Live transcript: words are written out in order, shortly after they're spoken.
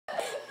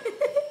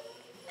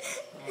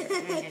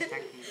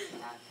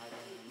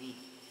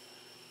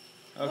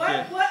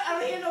Okay. What? I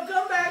don't hear no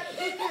comeback.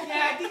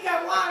 Yeah, I think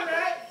I won,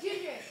 right?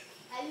 Junior,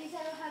 at least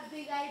I don't have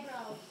big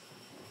eyebrows.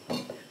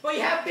 But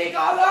you have big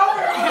all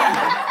over.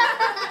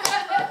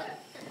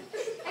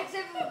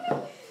 Except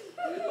for...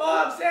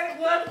 Oh, I'm saying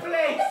one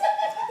place.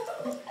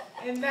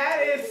 And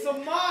that is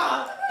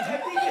Samal. I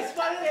think it's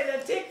funny than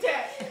a Tic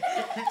Tac.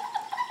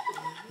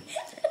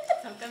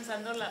 Está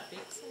alcanzando la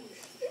pizza.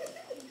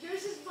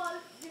 Yours is small.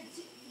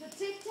 The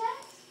Tic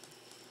Tacs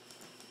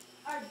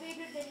are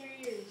bigger than your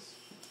ears.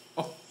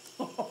 Oh.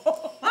 So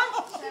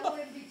I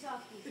wouldn't be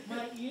talking.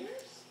 My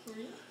ears? For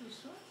real? You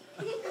sure? I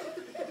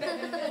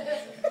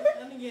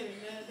don't get it.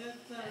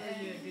 That's not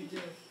really a good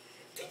joke.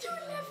 Did you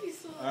laugh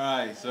so?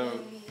 Alright, so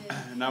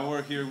now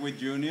we're here with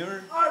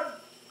Junior. Or,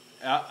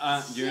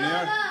 Junior.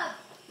 Shut up!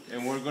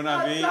 And we're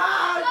gonna be Shut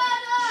up!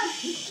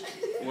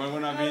 we're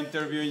gonna be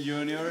interviewing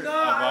Junior no,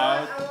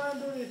 about I want to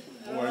do this.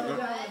 I we're wanna do go-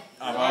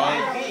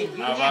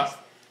 that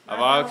one.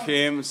 about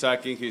him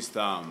sucking his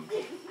thumb.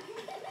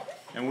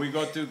 And we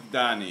go to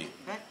Danny.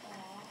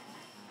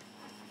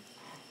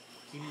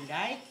 You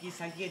like? You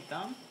suck your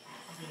thumb?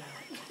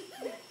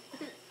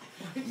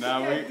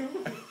 Now we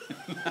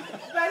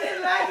If I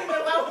didn't like it,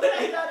 then why would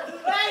I not do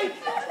right?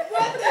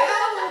 What the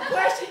hell of a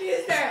question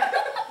is that?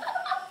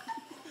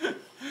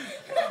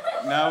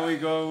 now we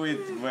go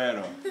with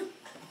Vero.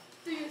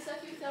 Do you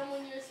suck your thumb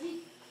when you're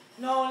asleep?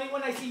 No, only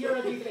when I see your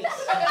ugly face.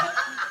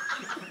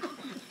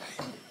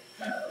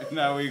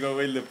 Now we go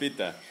with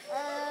Lupita.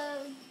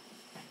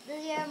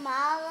 Does your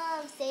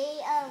mom say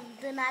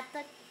do not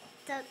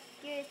tuck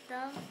your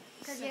thumb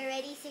because you're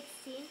already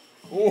 16?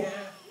 Oh.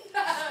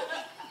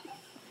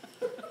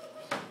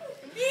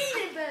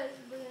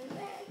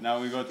 Now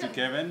we go to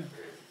Kevin.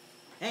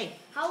 Hey,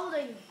 How old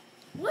are you?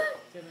 What?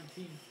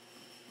 17.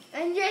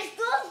 And you're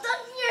still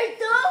sucking your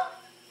thumb?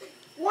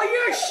 Well,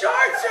 you're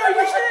short, so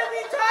you shouldn't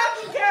be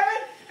talking,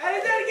 Kevin. And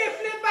it's gonna get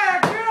flipped by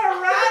a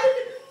girl, right?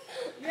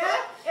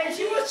 Yeah? And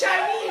she was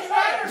Chinese,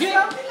 right? Or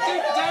something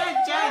like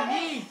that.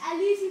 Chinese. At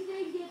least he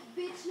didn't get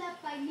bitch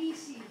slapped by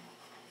Nisi.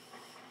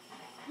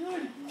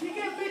 Dude, you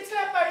get bitch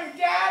slapped by your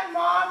dad,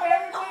 mom,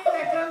 everybody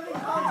that comes in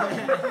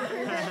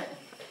contact.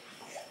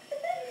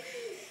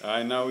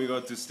 Alright, now we go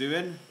to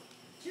Steven.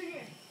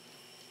 Junior,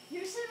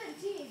 you're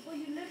 17, but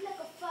you look like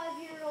a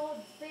 5-year-old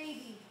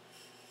baby.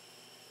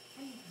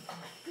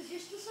 Because you're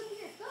still sucking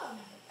your thumb.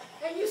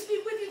 And you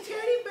sleep with your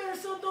teddy bear,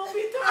 so don't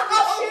be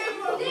talking shit,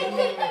 bro.